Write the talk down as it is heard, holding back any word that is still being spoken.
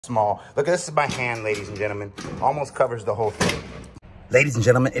Small. Look, this is my hand, ladies and gentlemen. Almost covers the whole thing. Ladies and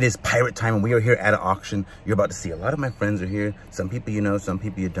gentlemen, it is pirate time, and we are here at an auction. You're about to see a lot of my friends are here. Some people you know, some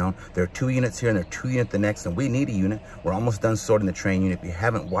people you don't. There are 2 units here, and there are 2 units the next, and we need a unit. We're almost done sorting the train unit. If you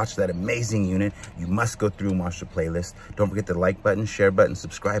haven't watched that amazing unit, you must go through and watch the playlist. Don't forget the like button, share button,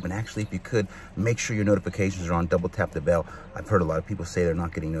 subscribe, and actually, if you could, make sure your notifications are on. Double tap the bell. I've heard a lot of people say they're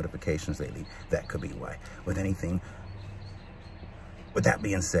not getting notifications lately. That could be why. With that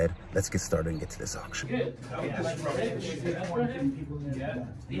being said, let's get started and get to this auction. Good.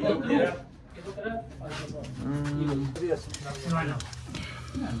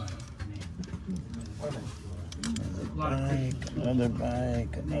 Another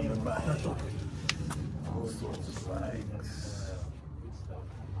bike. All sorts of bikes.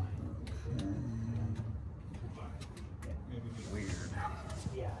 Weird.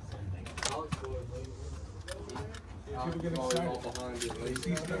 People get excited. They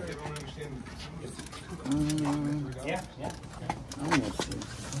see stuff they don't understand. Yeah.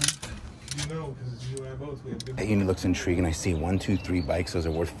 You know, because you and I both, we have good. That unit looks intriguing. I see 1, 2, 3 bikes. Those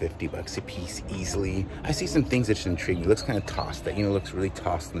are worth $50 a piece easily. I see some things that should intrigue me. It looks kind of tossed. That unit looks really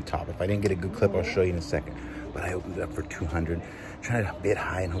tossed on the top. If I didn't get a good clip, I'll show you in a second. But I opened it up for $200. Trying to bid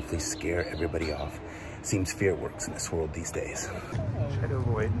high and hopefully scare everybody off. Seems fear works in this world these days. Try to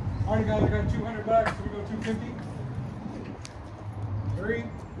avoid. All right, guys, I got $200. So we go 250. 3.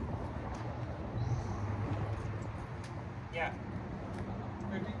 Yeah.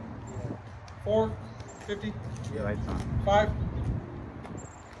 50. 4. 50. Yeah, lights on. 5.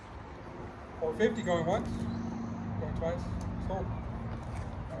 450 going once. Going twice. Sold.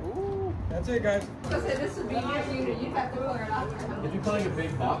 Ooh. That's it, guys. This would be your unit. You'd have to clear it out. If you're putting a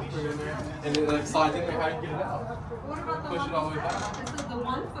big box, put it in there, and it like slides in there, how do you get it out? What about the Push it all the way back. This is the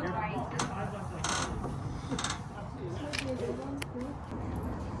 1 foot right.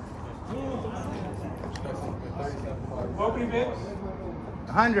 Opening bids.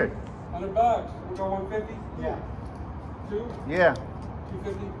 100. $100. We go 150. Yeah. 2. Yeah.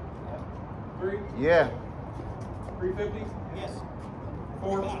 250. 3. Yeah. 350. Yes.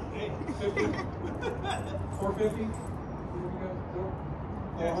 4. 50. 450.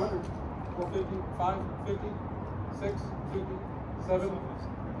 400. 450. 5. 50. 6. 50. 7.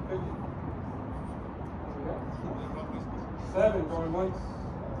 50. 7 going once.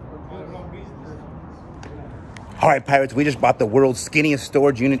 All right, Pirates, we just bought the world's skinniest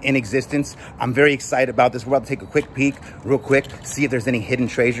storage unit in existence. I'm very excited about this. We're about to take a quick peek, real quick, see if there's any hidden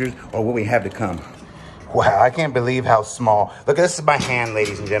treasures or what we have to come. Wow, I can't believe how small. Look, this is my hand,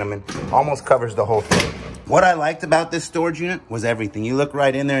 ladies and gentlemen. Almost covers the whole thing. What I liked about this storage unit was everything. You look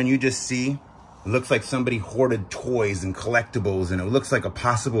right in there and you just see, it looks like somebody hoarded toys and collectibles, and it looks like a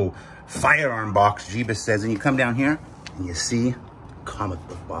possible firearm box, Jeebus says. And you come down here and you see comic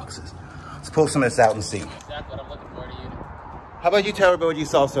book boxes. Let's pull some of this out and see. Exactly what I'm looking for in a unit. How about you, Tyler, what you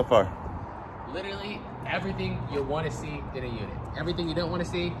saw so far? Literally everything you want to see in a unit. Everything you don't want to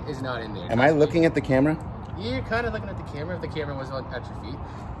see is not in there. Am I looking at the camera? You're kind of looking at the camera if the camera was at your feet.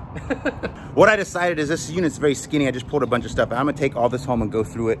 What I decided is this unit's very skinny. I just pulled a bunch of stuff. I'm gonna take all this home and go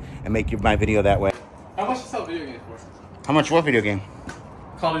through it and make my video that way. How much is that video game for? How much what video game?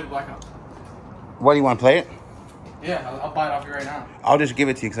 Call of Duty Black Ops. What, do you want to play it? Yeah, I'll buy it off you right now. I'll just give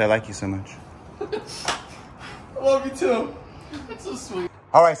it to you because I like you so much. I love you too. That's so sweet.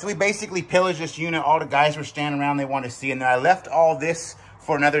 All right, so we basically pillaged this unit. All the guys were standing around, they wanted to see, and then I left all this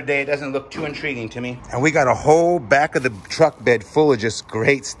for another day. It doesn't look too intriguing to me. And we got a whole back of the truck bed full of just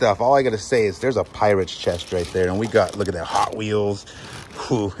great stuff. All I gotta say is there's a Pirates chest right there, and we got, look at that, Hot Wheels.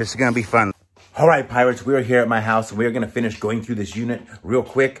 Whew, this is gonna be fun. All right, Pirates, we're here at my house, and we're gonna finish going through this unit real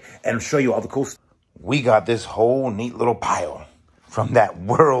quick and show you all the cool stuff. We got this whole neat little pile from that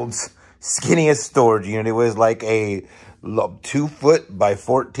world's skinniest storage unit. It was like a 2 foot by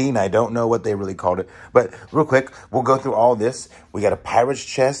 14. I don't know what they really called it. But real quick, we'll go through all this. We got a Pirates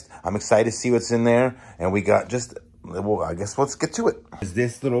chest. I'm excited to see what's in there. And we got just, well, I guess let's get to it. Is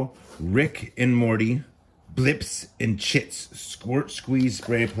this little Rick and Morty, Blips and Chits, squirt, squeeze,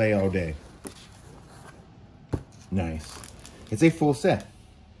 spray, play all day. Nice. It's a full set.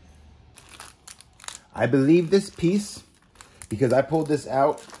 I believe this piece because I pulled this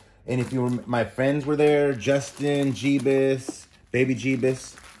out, and if you were, my friends were there, Justin, Jeebus, baby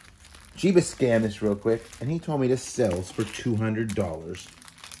Jeebus. Jeebus scanned this real quick, and he told me this sells for $200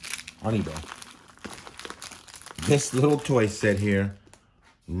 on eBay. This little toy set here,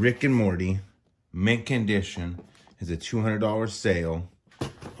 Rick and Morty, mint condition, is a $200 sale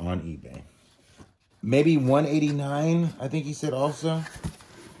on eBay. Maybe $189, I think he said also.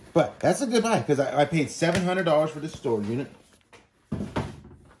 But that's a good buy because I paid $700 for this storage unit.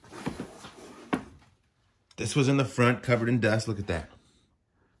 This was in the front, covered in dust. Look at that.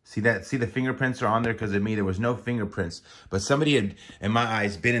 See that? See the fingerprints are on there because of me. There was no fingerprints. But somebody had, in my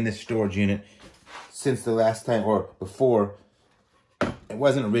eyes, been in this storage unit since the last time or before. It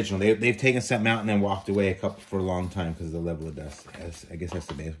wasn't original. They've taken something out and then walked away for a long time because of the level of dust. I guess that's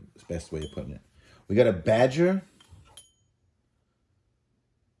the best way of putting it. We got a Badger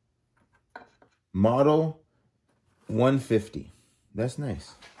model 150. That's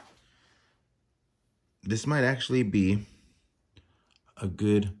nice. This might actually be a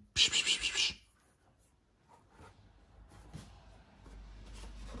good...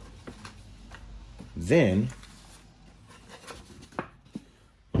 Then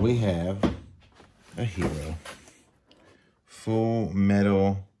we have a Hero. Full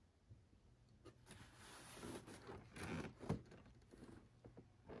metal.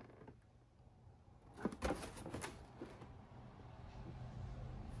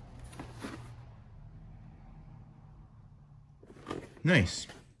 Nice.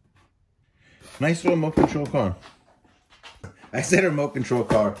 Nice little remote control car. I said remote control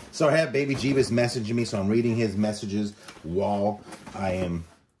car. So I have Baby Jeebus messaging me, so I'm reading his messages while I am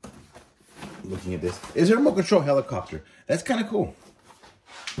looking at this. Is a remote control helicopter. That's kind of cool.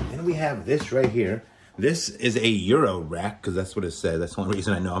 Then we have this right here. This is a Euro rack, because that's what it says. That's the only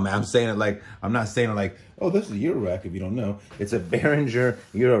reason I know. I'm saying it like, I'm not saying it like, oh, this is a Euro rack if you don't know. It's a Behringer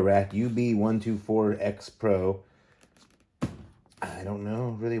Euro rack, UB124X Pro. I don't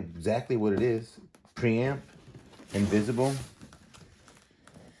know really exactly what it is. Preamp, invisible.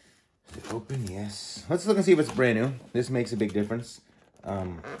 Is it open? Yes. Let's look and see if it's brand new. This makes a big difference.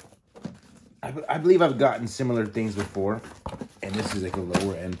 I believe I've gotten similar things before, and this is like a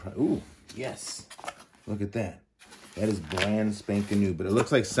lower end. Ooh, yes. Look at that. That is brand spanking new, but it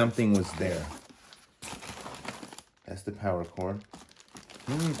looks like something was there. That's the power cord.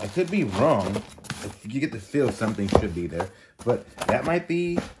 I could be wrong. If you get the feel, something should be there, but that might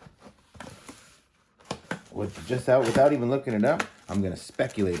be just out without even looking it up. I'm gonna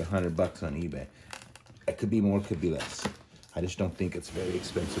speculate $100 on eBay. It could be more, it could be less. I just don't think it's a very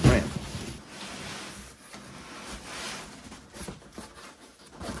expensive brand.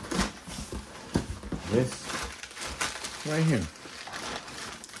 This right here,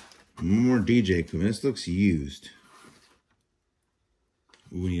 more DJ equipment. This looks used.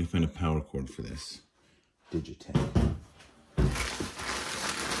 We need to find a power cord for this. Digitech.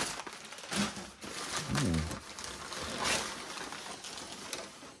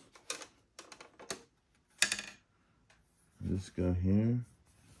 Let's go here.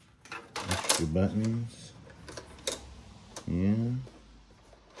 Extra buttons. Yeah.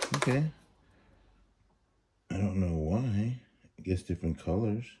 Okay. I don't know why. I guess different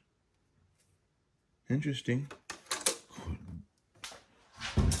colors. Interesting.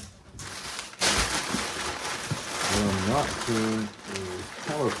 What I'm not seeing is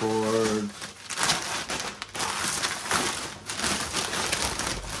power cords.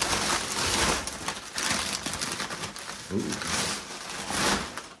 Ooh.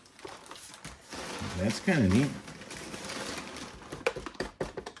 That's kind of neat.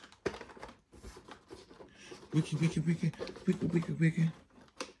 Wiki.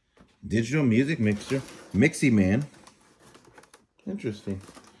 Digital music mixer. Mixie Man. Interesting.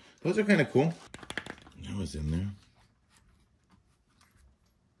 Those are kind of cool. That was in there.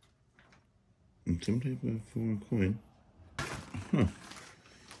 And some type of foreign coin. Huh.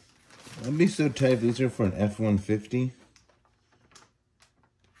 I'd be so tight. These are for an F-150.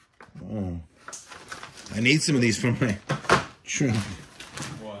 Wow. I need some of these for my truck.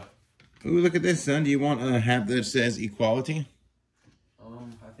 What? Ooh, look at this, son. Do you want a hat that says equality?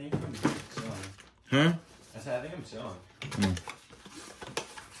 I think I'm selling. Huh? I said, I think I'm selling. Oh.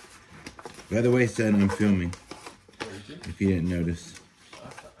 By the way, son, I'm filming. If you didn't notice.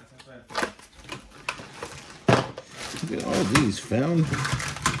 Look at all these found.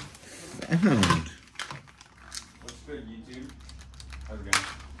 What's good, YouTube? How's it going?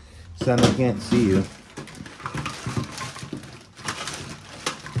 Son, I can't see you.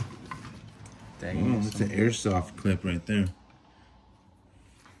 Dang. Oh, that's an airsoft clip right there.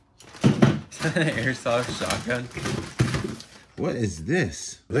 An airsoft shotgun? What is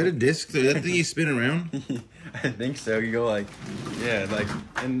this? Is that a disc? Is that the thing you spin around? I think so. You go like, yeah, like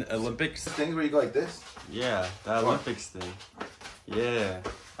in Olympics. Things where you go like this? Yeah, that Olympics thing. Yeah.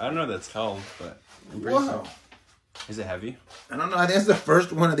 I don't know what that's called, but I'm pretty Whoa. sure. Is it heavy? I don't know. I think that's the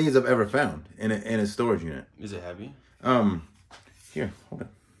first one of these I've ever found in a storage unit. Is it heavy? Here, hold it.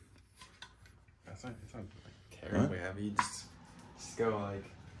 That's not like terribly heavy. Just go like.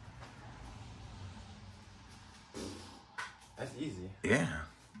 That's easy. Yeah.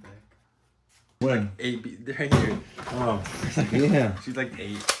 When? 8. They're right here. Oh, yeah. She's like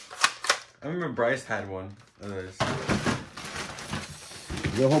 8. I remember Bryce had one of those.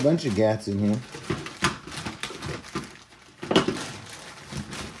 There's a whole bunch of gats in here.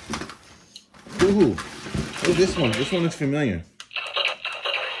 Ooh, oh, this one. This one looks familiar.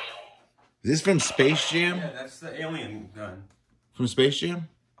 Is this from Space Jam? Yeah, that's the alien gun. From Space Jam?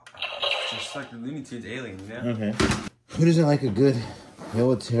 It's just like the Looney Tunes alien, you know? Okay. Who doesn't like a good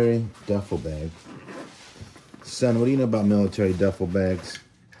military duffel bag? Son, what do you know about military duffel bags?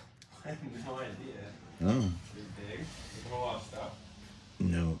 I have no idea. Oh. They're big. They hold a lot of stuff.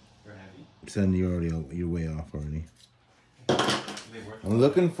 No. They're heavy. Son, you're way off already. They work. I'm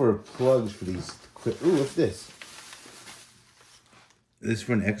looking for plugs for these. Ooh, what's this? This is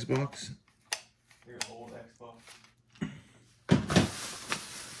for an Xbox? Your old Xbox.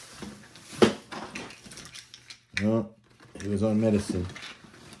 No, he was on medicine.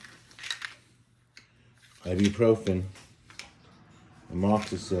 Ibuprofen.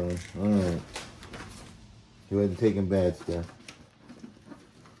 Amoxicillin. Alright. He wasn't taking bad stuff.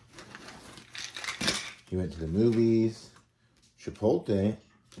 He went to the movies. Chipotle.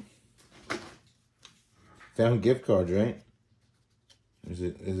 Found gift cards, right?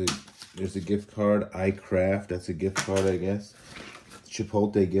 There's a gift card. iCraft. That's a gift card, I guess.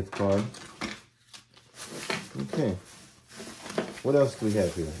 Chipotle gift card. Okay. What else do we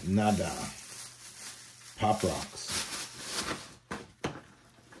have here? Nada. Pop rocks.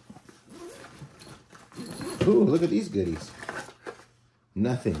 Ooh, look at these goodies.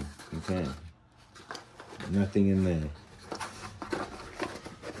 Nothing. Okay. Nothing in there.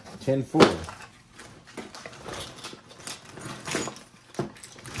 10-4.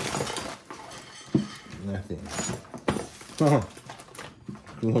 Nothing. Oh.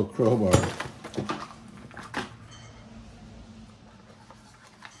 Little crowbar.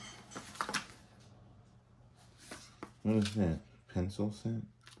 What is that? Pencil set?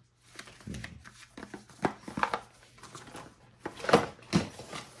 No.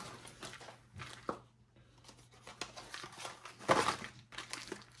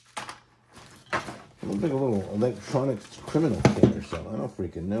 It looks like a little electronics criminal kit or something. I don't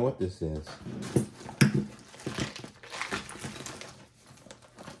freaking know what this is.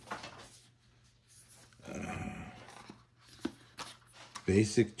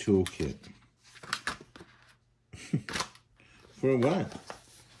 Basic toolkit. For what?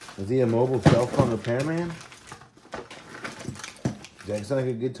 Is he a mobile cell phone repairman? Does that sound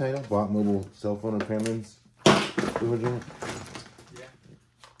like a good title? Bought mobile cell phone repairman's equipment? Yeah.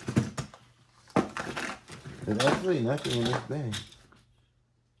 There's actually nothing in this bag.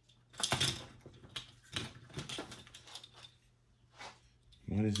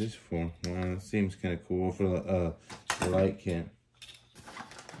 What is this for? Wow, that seems kind of cool for the light kit.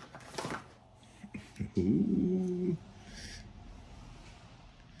 Ooh.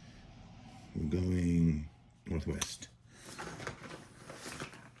 We're going northwest.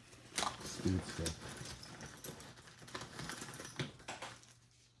 Speed stuff.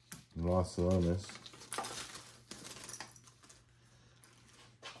 Los Alamos.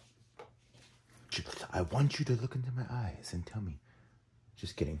 I want you to look into my eyes and tell me.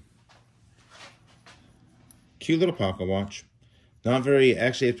 Just kidding. Cute little pocket watch. Not very,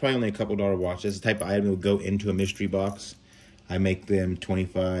 actually, it's probably only a couple $1 watch. That's the type of item that would go into a mystery box. I make them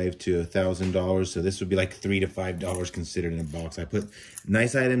 $25 to $1,000, so this would be like $3 to $5 considered in a box. I put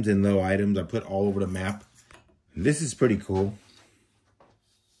nice items and low items. I put all over the map. This is pretty cool.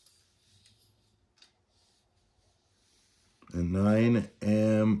 A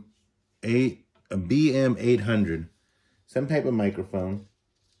 9M8, a BM800. Some type of microphone.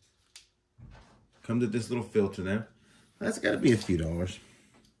 Comes with this little filter there. That's got to be a few dollars.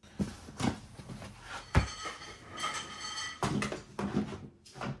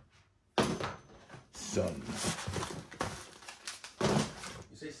 Sun.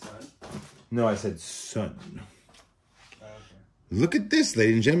 You say sun? No, I said sun. Oh, okay. Look at this,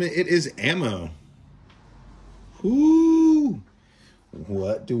 ladies and gentlemen. It is ammo. Whoo!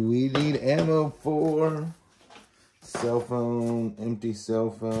 What do we need ammo for? Cell phone, empty cell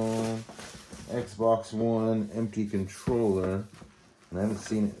phone. Xbox One, empty controller. And I haven't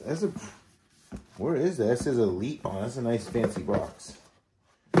seen it. That's a... Where is that? It says Elite on. That's a nice fancy box.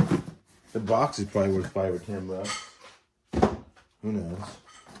 The box is probably worth $5 or $10. Who knows?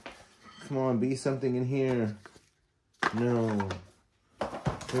 Come on, be something in here. No.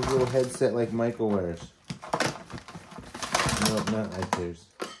 There's a little headset like Michael wears. No, not like theirs.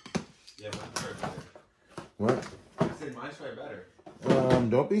 Yeah, mine's probably better. What? I said mine's probably better.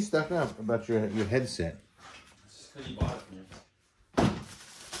 Don't be stuck up about your headset. It's just because you bought it from me.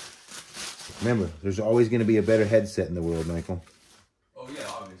 Remember, there's always going to be a better headset in the world, Michael. Oh yeah,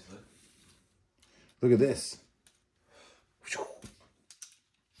 obviously. Look at this.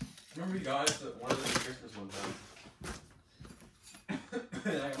 Remember you got us one of those Christmas ones, I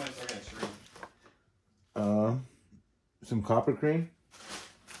might start getting shrink. Some copper cream.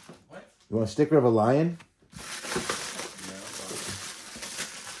 What? You want a sticker of a lion?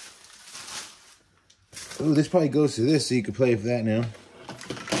 Ooh, this probably goes to this, so you can play with that now.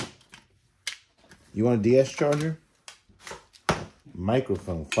 You want a DS charger?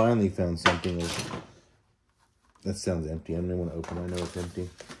 Microphone. Finally found something. That sounds empty. I don't even want to open it. I know it's empty.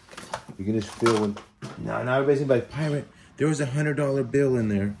 You can just feel when... No, not everybody's gonna be like, Pirate, there was $100 bill in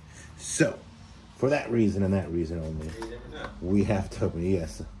there. So, for that reason and that reason only, we have to open it.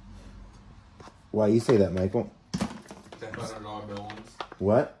 Yes. Why you say that, Michael? That $100 bill once.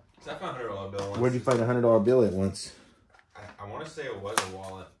 What? I found a $100 bill once. Where'd you find a $100 bill at once? I want to say it was a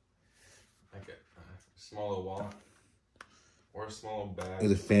wallet. Like a small little wallet. Or a small bag. It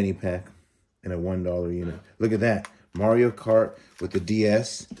was a fanny pack and a $1 unit. Look at that. Mario Kart with the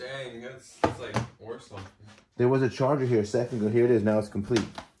DS. Dang, that's like worth something. There was a charger here a second ago. Here it is. Now it's complete.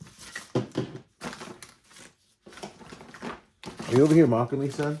 Are you over here mocking me,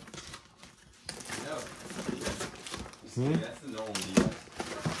 son? No. See, that's the normal DS.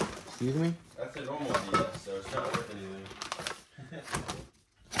 Excuse me? That's a normal DS, so it's not worth anything.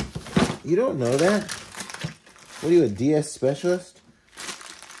 You don't know that? What are you, a DS specialist?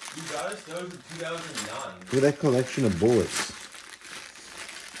 You got us those in 2009. Look at that collection of bullets.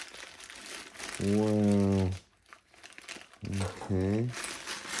 Wow. Okay.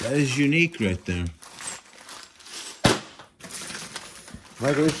 That is unique right there.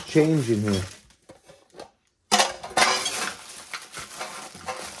 Michael, there's change in here.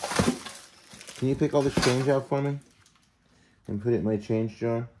 Can you pick all this change out for me? And put it in my change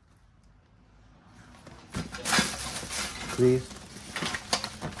jar? Please?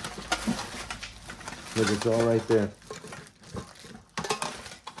 Look, it's all right there.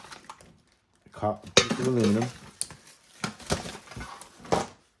 Piece of aluminum.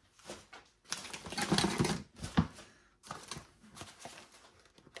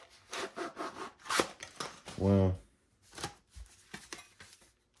 Wow.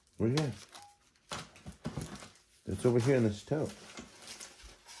 Right here. It's over here in this tote.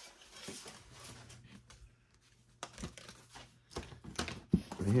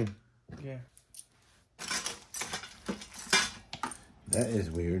 Right here. Yeah. That is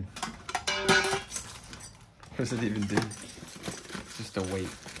weird. What does it even do? It's just a weight.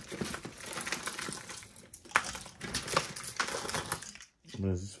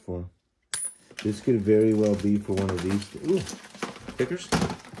 What is this for? This could very well be for one of these. Ooh, stickers?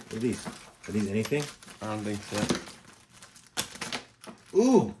 What are these? Are these anything? I don't think so.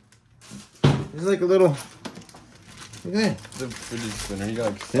 Ooh! This is like a little... Look at that. The fidget spinner, you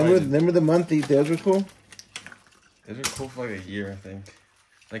got Remember the month those were cool? Those were cool for like a year, I think.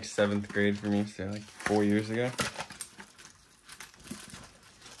 Like 7th grade for me, so like 4 years ago.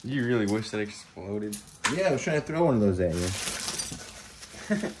 You really wish that exploded. Yeah, I was trying to throw one of those at you.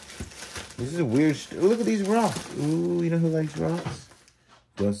 This is a weird... Ooh, look at these rocks. Ooh, you know who likes rocks?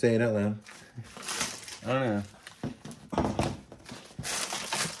 Don't say it out loud. I don't know.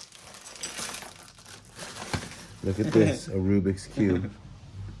 Look at this, a Rubik's Cube.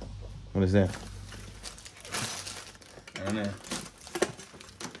 What is that? I don't know.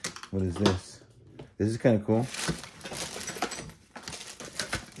 What is this? This is kind of cool.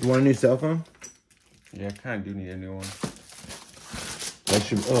 You want a new cell phone? Yeah, I kind of do need a new one. That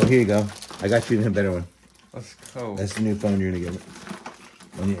should, oh, here you go. I got you a better one. Let's go. That's the new phone you're going to get.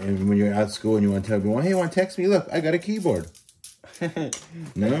 When you're out of school and you want to tell everyone, hey, you want to text me? Look, I got a keyboard.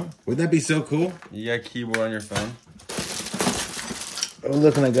 No? Wouldn't that be so cool? You got a keyboard on your phone? Oh,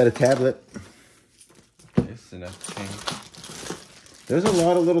 look, and I got a tablet. It's enough to change. There's a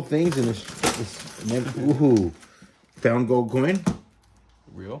lot of little things in this. Ooh. Found gold coin?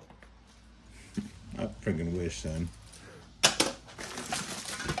 Real? I freaking wish, son.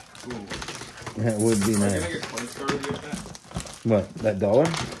 Ooh. That would be Are you nice. gonna get coin store video with that? What, that dollar?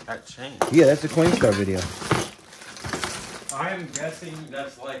 That change. Yeah, that's a Coinstar video. I'm guessing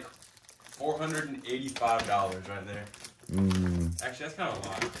that's like $485 right there. Actually, that's kind of a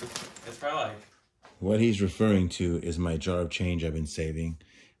lot. It's probably like... What he's referring to is my jar of change I've been saving.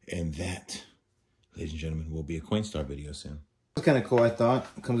 And that, ladies and gentlemen, will be a Coinstar video soon. It's kind of cool, I thought.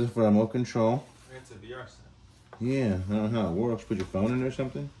 It comes with a remote control. It's a VR set. Yeah, I don't know how it works. Put your phone in there or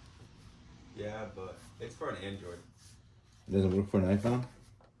something? Yeah, but it's for an Android. It doesn't work for an iPhone?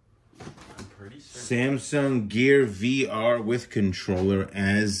 I'm pretty sure. Samsung Gear VR with controller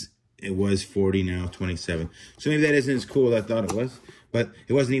as it was 40, now 27. So maybe that isn't as cool as I thought it was, but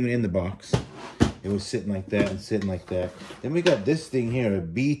it wasn't even in the box. It was sitting like that and sitting like that. Then we got this thing here, a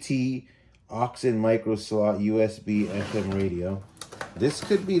BT aux and micro slot USB FM radio. This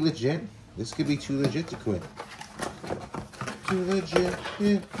could be legit. This could be too legit to quit. Too legit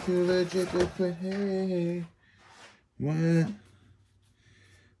to quit. Hey, what?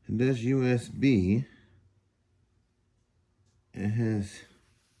 It does USB. It has,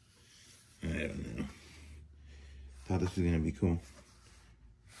 I don't know. Thought this was gonna be cool.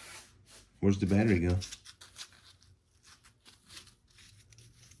 Where's the battery go?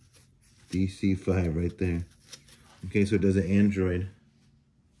 DC5 right there. Okay, so it does an Android.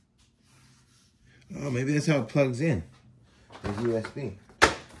 Oh, maybe that's how it plugs in. There's USB.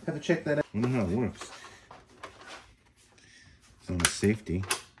 Have to check that out. I wonder how it works. It's on the safety.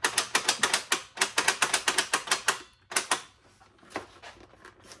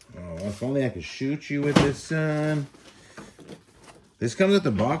 Oh, if only I could shoot you with this, son. This comes with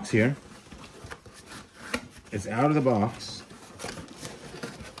the box here. It's out of the box.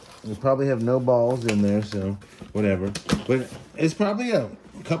 We'll probably have no balls in there, so whatever. But it's probably a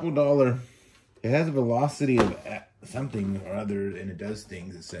couple $. It has a velocity of something or other, and it does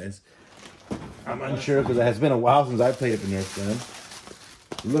things, it says. I'm unsure because it has been a while since I played it the Nerf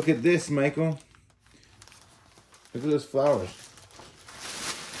gun. Look at this, Michael. Look at those flowers.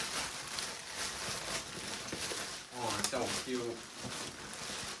 Oh, it's so cute.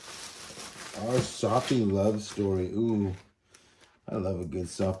 Our soppy love story. Ooh, I love a good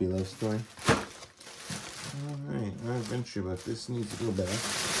soppy love story. All right, our adventure book. This needs to go back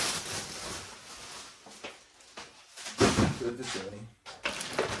to the facility.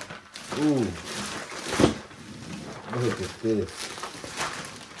 Ooh, look at this.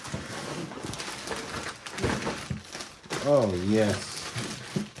 Oh yes,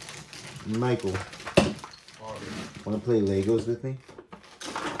 Michael. Want to play Legos with me?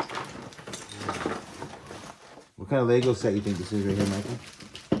 What kind of Lego set you think this is right here, Michael?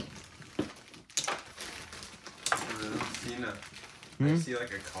 I see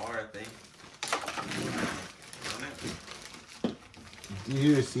like a car, I think. You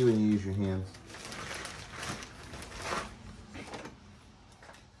usually see when you use your hands.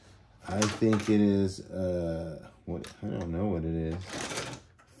 I think it is, what, I don't know what it is.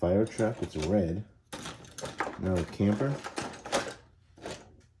 Fire truck, it's red. No, a camper.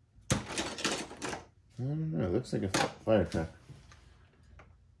 I don't know, it looks like a fire truck.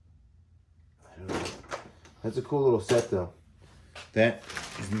 I don't know. That's a cool little set though. That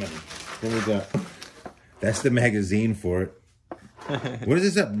is money. Then we got, that's the magazine for it. What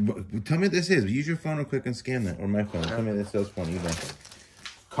is this up? Tell me what this is. Use your phone real quick and scan that. Or my phone. Tell me this sells on eBay.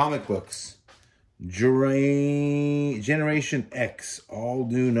 Comic books. Generation X. All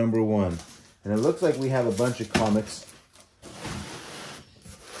new #1. And it looks like we have a bunch of comics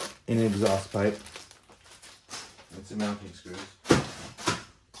in an exhaust pipe. It's a mounting screws.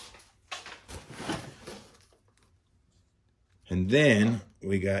 And then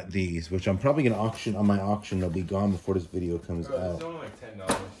we got these, which I'm probably gonna auction on my auction. They'll be gone before this video comes out. It's only like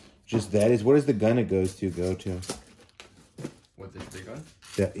 $10. Just that is, what is the gun it goes to go to? What, this big gun?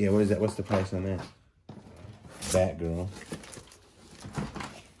 That, yeah, what is that? What's the price on that? Batgirl.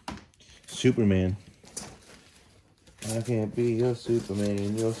 Superman. I can't be your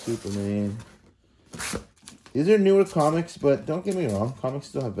Superman, your Superman. These are newer comics, but don't get me wrong, comics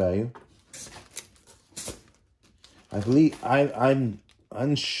still have value. I believe, I'm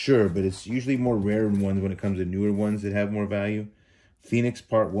unsure, but it's usually more rare ones when it comes to newer ones that have more value. Phoenix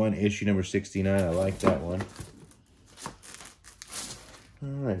Part 1, issue number 69. I like that one.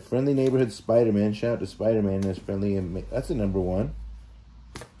 All right, Friendly Neighborhood Spider-Man. Shout out to Spider-Man. That's friendly. And that's a #1.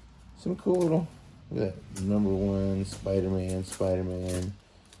 Some cool little, look at that. #1, Spider-Man, Spider-Man.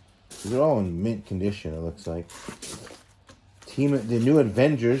 These are all in mint condition, it looks like. The New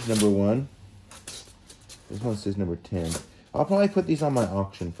Avengers, #1. This one says #10. I'll probably put these on my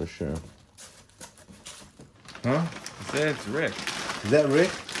auction for sure. Huh? It says it's Rick. Is that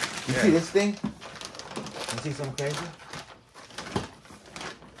Rick? You Yeah. see this thing? You see something crazy?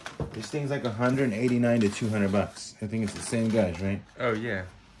 This thing's like $189 to $200. I think it's the same guys, right? Oh, yeah.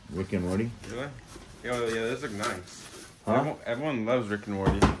 Rick and Morty. Really? Yeah, those look nice. Huh? Everyone loves Rick and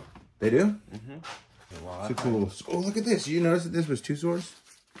Morty. They do? Mm-hmm. It's a cool little... Oh, look at this. You notice that this was 2 swords?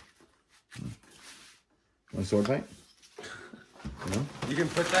 One sword fight? No? You can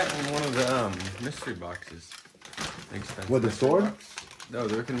put that in one of the mystery boxes. Expensive What, the mystery sword? box. No,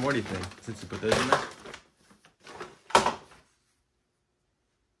 the Rick and Morty thing. Since you put those in there.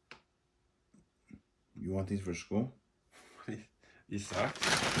 You want these for school? You suck.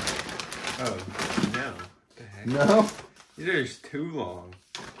 Oh, no. What the heck? No? These are just too long.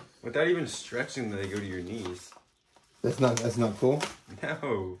 Without even stretching them, they go to your knees. That's not cool?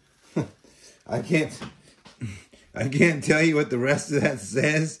 No. I can't tell you what the rest of that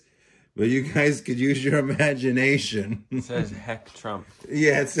says, but you guys could use your imagination. It says heck Trump.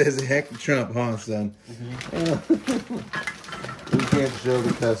 Yeah, it says heck Trump, huh, son? We can't show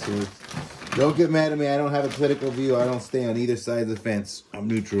the cuss words. Don't get mad at me. I don't have a political view. I don't stay on either side of the fence. I'm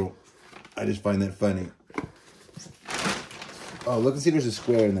neutral. I just find that funny. Oh, look and see there's a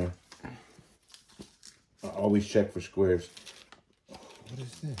square in there. I always check for squares. What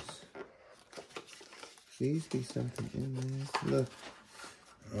is this? Please be something in there. Look.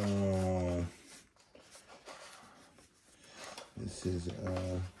 Oh. This is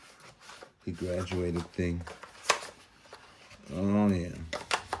the graduated thing. Oh, yeah.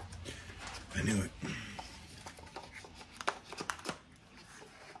 I knew it.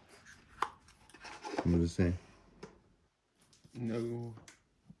 What does it say? No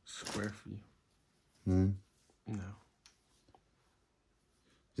square for you. Hmm? No.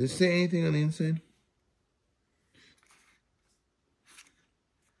 Does it say anything on the inside?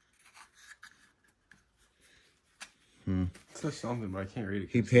 Hmm. It says something, but I can't read it.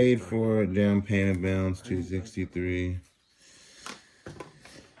 He paid for it, down payment balance, $263.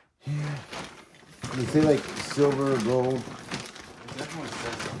 Yeah. Does it say like silver or gold? It definitely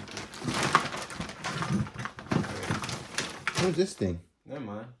says something. What is this thing? Never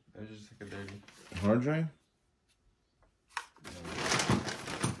mind. It was just like a dirty. Hard drive?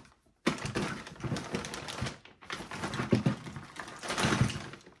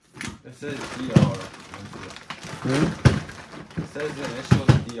 It says DR. It says the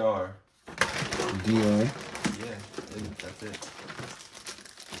initials DR. DR. Yeah, that's it.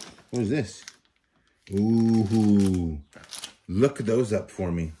 What is this? Ooh. Look those up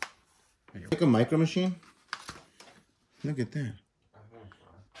for me. Like a micro machine? Look at that.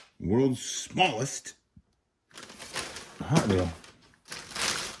 World's smallest Hot Wheel.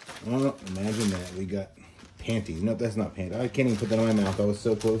 Oh, imagine that. We got panties. No, that's not panties. I can't even put that on my mouth. I was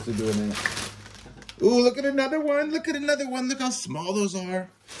so close to doing that. Ooh, look at another one. Look at another one. Look how small those are.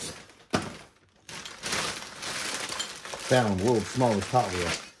 Found world's smallest Hot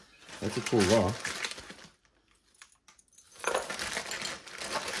Wheel. That's a cool rock.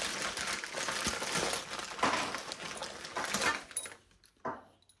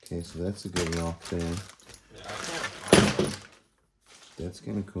 Okay, so that's a good rock there. That's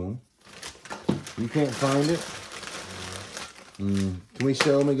kind of cool. You can't find it? Can we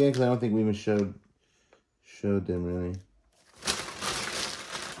show them again? Because I don't think we even showed them really.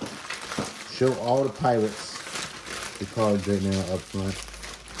 Show all the pirates the cards right now up front.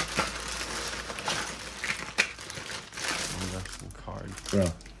 Card. Bro,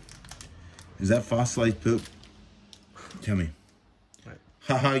 is that fossilized poop? Tell me.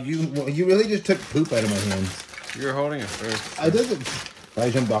 Haha, you really just took poop out of my hands. You were holding it first. I didn't. If I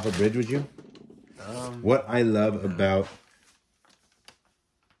jumped off a bridge, would you? What I love about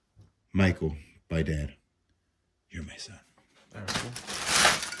Michael by Dad, you're my son.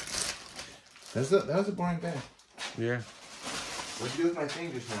 That was a boring bag. Yeah. What'd you do with my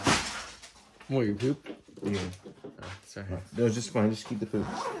thing just now? What, your poop? Yeah. Oh, sorry. No, it's just fine. Just keep the poop.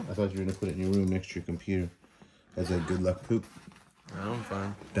 I thought you were going to put it in your room next to your computer as a good luck poop. No, I'm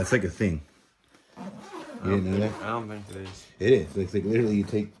fine. That's like a thing. You didn't know that? I don't think it is. It is. It's like literally you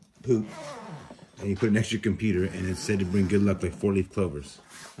take poop and you put it next to your computer and it's said to bring good luck like 4-leaf clovers.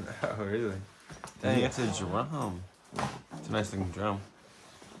 Oh, really? Dang, it's a drum. It's a nice looking drum.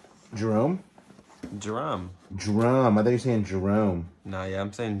 Jerome? Drum. Drum. I thought you were saying Jerome. Nah, yeah,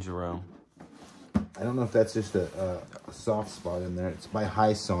 I'm saying Jerome. I don't know if that's just a soft spot in there. It's by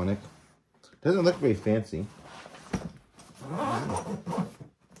High Sonic. Doesn't look very fancy.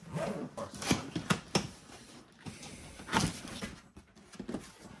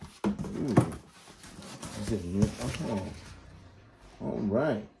 Ooh. Is it new? Oh. All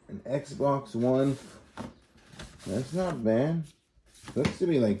right. An Xbox One. That's not bad. Looks to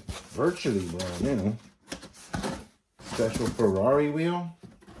be like virtually brand new. Special Ferrari wheel.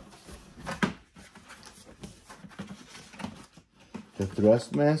 The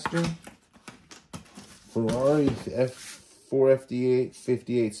Thrustmaster. Ferrari F4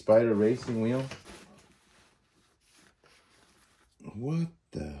 58 Spider racing wheel. What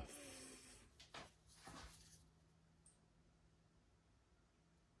the?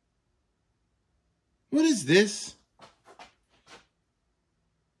 What is this?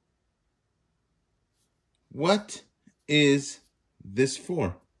 What is this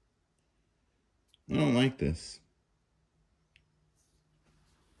for? I don't like this.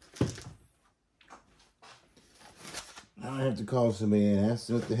 Now I have to call somebody and ask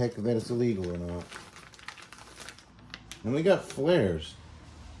them what the heck if that is illegal or not. And we got flares.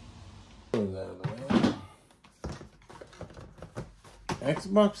 Put that out of the way.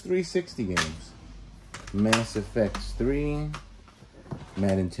 Xbox 360 games. Mass Effect 3.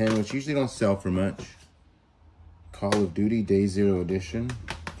 Madden 10, which usually don't sell for much. Call of Duty Day Zero Edition.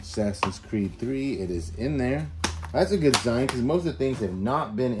 Assassin's Creed 3. It is in there. That's a good sign because most of the things have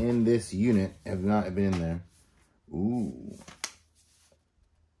not been in this unit. Have not been in there. Ooh.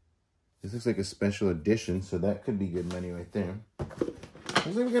 This looks like a special edition, so that could be good money right there. Looks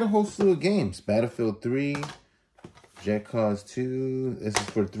like we got a whole slew of games. Battlefield 3, Jet Cause 2. This is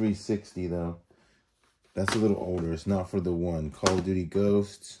for 360 though. That's a little older. It's not for the one. Call of Duty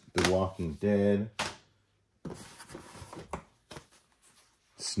Ghosts, The Walking Dead,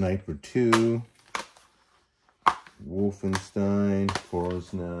 Sniper 2, Wolfenstein,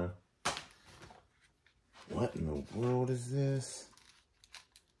 Forza. What in the world is this?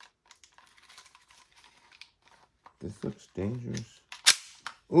 This looks dangerous.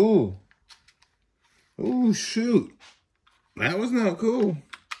 Ooh. Ooh, shoot. That was not cool.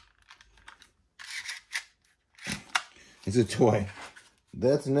 It's a toy.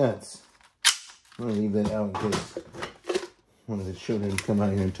 That's nuts. I'm gonna leave that out in case one of the children come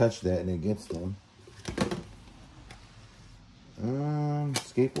out here and touch that and it gets them.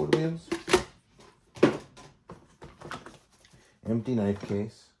 Skateboard wheels. Empty knife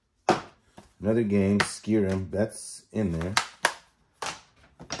case. Another game, Skyrim, that's in there.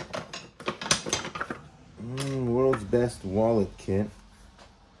 World's best wallet kit.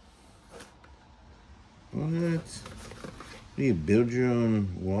 What? Do you build your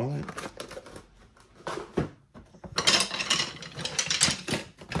own wallet?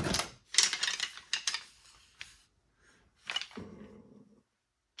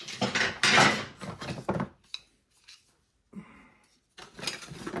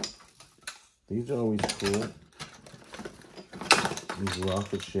 These are always cool. These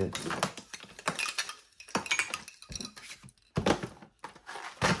rocket shits.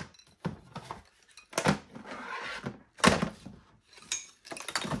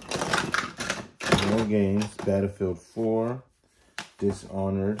 More games. Battlefield 4.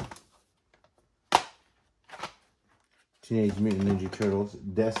 Dishonored. Teenage Mutant Ninja Turtles.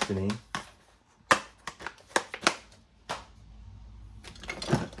 Destiny.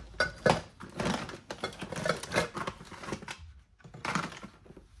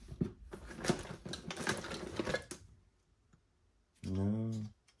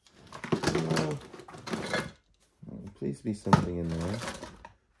 Please be something in there.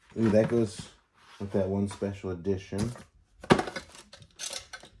 Ooh, that goes with that one special edition.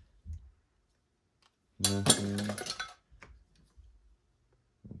 Nothing.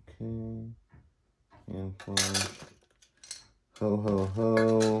 Okay. Hand punch. Ho, ho,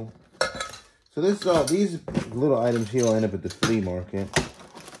 ho. So this is all, these little items here will end up at the flea market.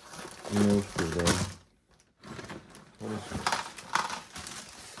 No for them. What is this?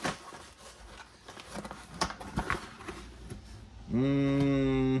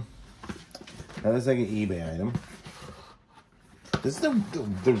 That looks like an eBay item. This is the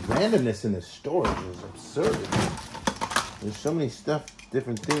randomness in the storage is absurd. There's so many stuff,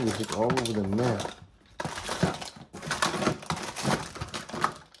 different things, just all over the map.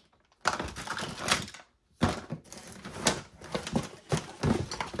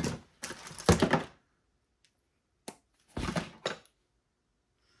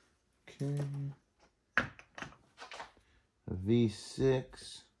 Okay. A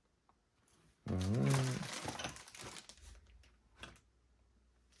V6. Alright.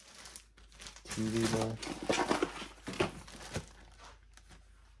 TV box.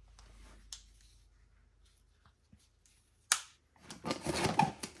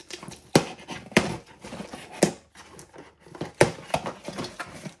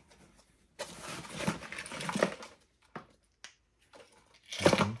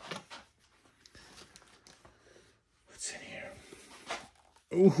 What's in here?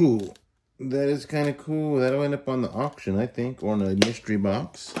 Ooh. That is kind of cool. That'll end up on the auction, I think, or in a mystery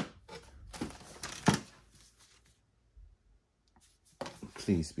box.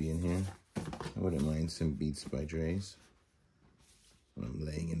 Please be in here. I wouldn't mind some Beats by Dre's when I'm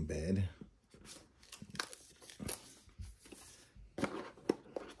laying in bed.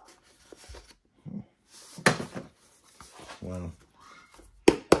 Wow.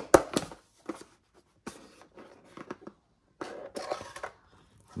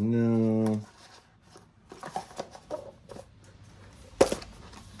 No.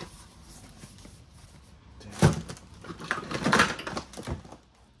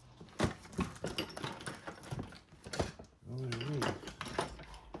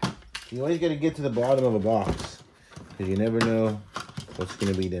 You always got to get to the bottom of a box because you never know what's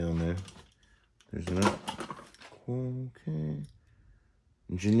going to be down there. There's not. Okay.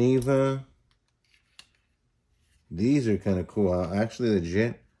 Geneva. These are kind of cool. I'll actually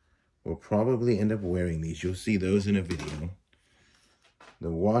legit will probably end up wearing these. You'll see those in a video.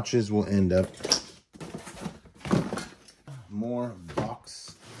 The watches will end up. More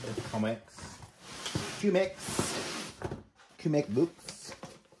box of comics. Comic books.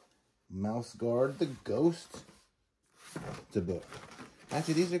 Mouse Guard, the Ghost. It's a book.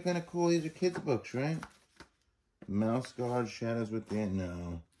 Actually, these are kind of cool. These are kids' books, right? Mouse Guard, Shadows Within.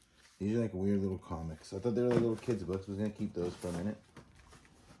 No. These are like weird little comics. I thought they were like little kids' books. I was going to keep those for a minute.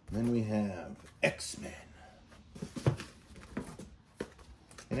 Then we have X-Men.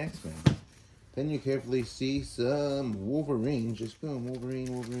 And X-Men. Then you carefully see some Wolverine. Just boom,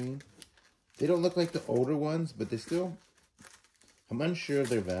 Wolverine. They don't look like the older ones, but they still... I'm unsure of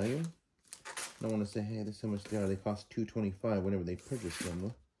their value. I don't want to say, hey, this is how much they are. They cost $225 whenever they purchase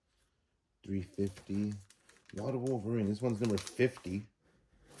them. $350. A lot of Wolverine. This one's number 50.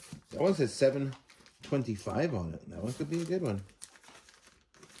 That one says $725 on it. That one could be a good one.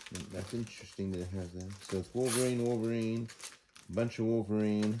 That's interesting that it has that. So it's Wolverine. A bunch of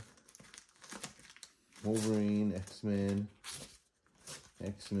Wolverine, X-Men.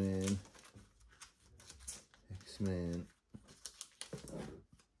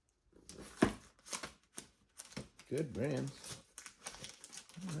 Good brands.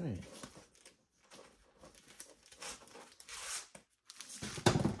 All right.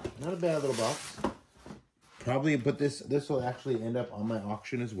 Not a bad little box. Probably put this will actually end up on my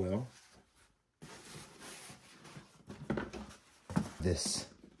auction as well. This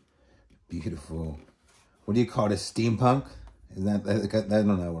beautiful, what do you call this, steampunk? Is that, I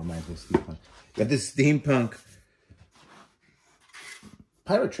don't know what reminds me of steampunk. Got this steampunk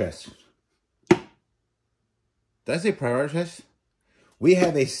pirate chest. Did I say pirate chest? We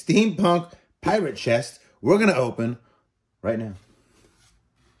have a steampunk pirate chest we're going to open right now.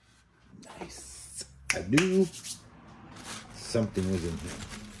 Nice. I knew something was in here.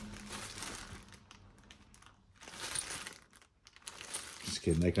 Just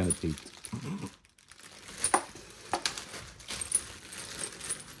kidding, I kind of peeked.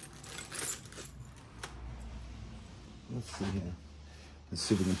 Let's see here. Let's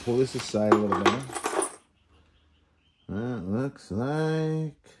see if we can pull this aside a little bit. That looks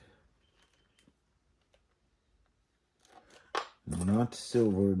like not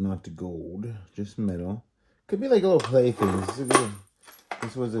silver, not gold, just metal. Could be like little playthings.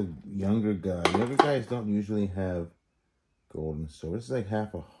 This was a younger guy. Younger guys don't usually have gold and silver. This is like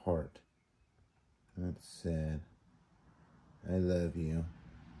half a heart. That's sad. I love you.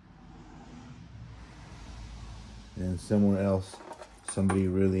 And somewhere else, somebody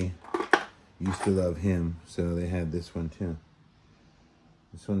really used to love him, so they had this one too.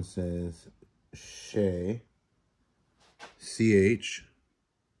 This one says Shay, CH.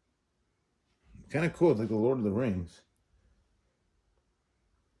 Kind of cool. It's like the Lord of the Rings.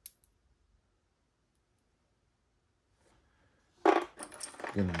 Got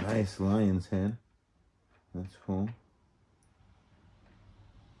a nice lion's head. That's cool.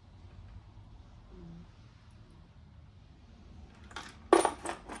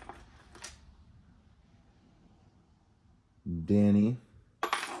 Danny.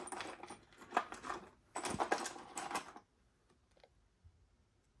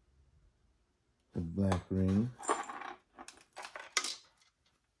 The black ring.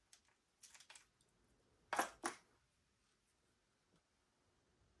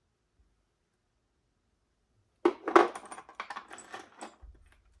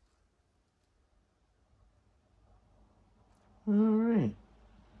 All right.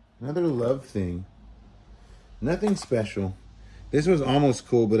 Another love thing. Nothing special. This was almost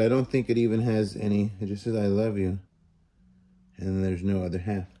cool, but I don't think it even has any. It just says, I love you. And then there's no other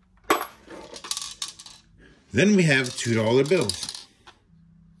half. Then we have $2 bills.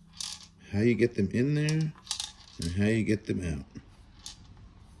 How you get them in there and how you get them out.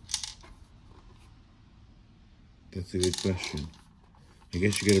 That's a good question. I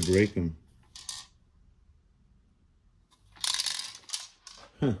guess you gotta break them.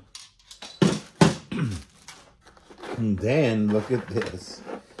 Huh. And then, look at this.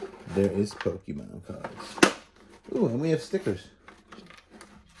 There is Pokemon cards. Ooh, and we have stickers.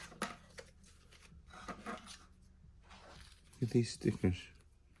 Look at these stickers.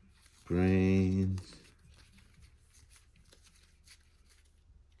 Brains.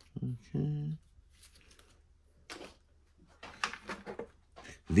 Okay.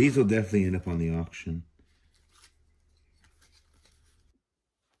 These will definitely end up on the auction.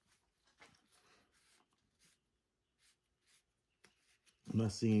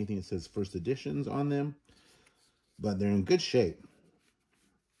 not seeing anything that says first editions on them, but they're in good shape.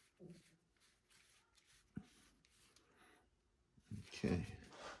 Okay.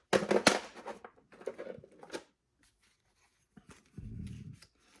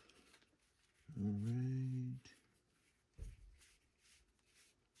 All right.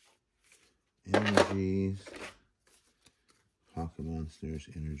 Energies. Pocket Monsters,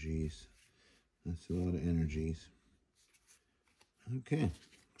 energies. That's a lot of energies. Okay.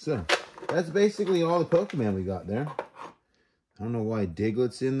 So, that's basically all the Pokemon we got there. I don't know why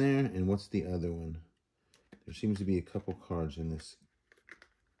Diglett's in there, and what's the other one? There seems to be a couple cards in this.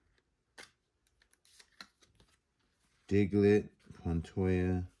 Diglett,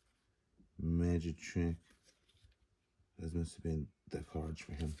 Pontoya, Magitrick. Those must have been the cards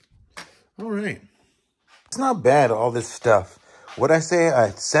for him. All right. It's not bad, all this stuff. What I say,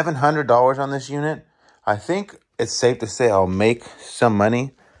 $700 on this unit. I think it's safe to say I'll make some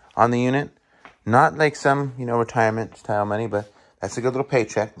money on the unit. Not like some, retirement style money, but that's a good little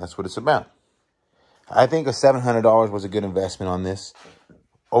paycheck. That's what it's about. I think a $700 was a good investment on this.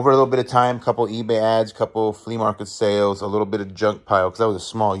 Over a little bit of time, couple eBay ads, couple flea market sales, a little bit of junk pile, because that was a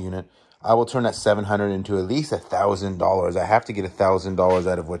small unit. I will turn that $700 into at least $1,000. I have to get $1,000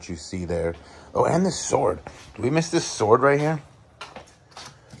 out of what you see there. Oh, and this sword. Did we miss this sword right here?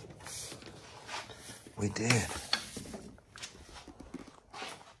 We did.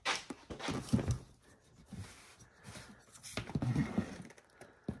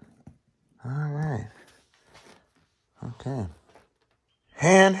 All right. Okay.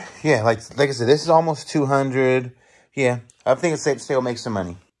 And yeah, like I said, this is almost 200. Yeah, I think it's safe to say we'll make some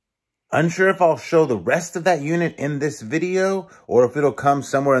money. Unsure if I'll show the rest of that unit in this video or if it'll come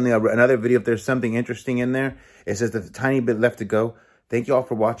somewhere in another video if there's something interesting in there. It's just a tiny bit left to go. Thank you all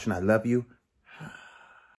for watching. I love you.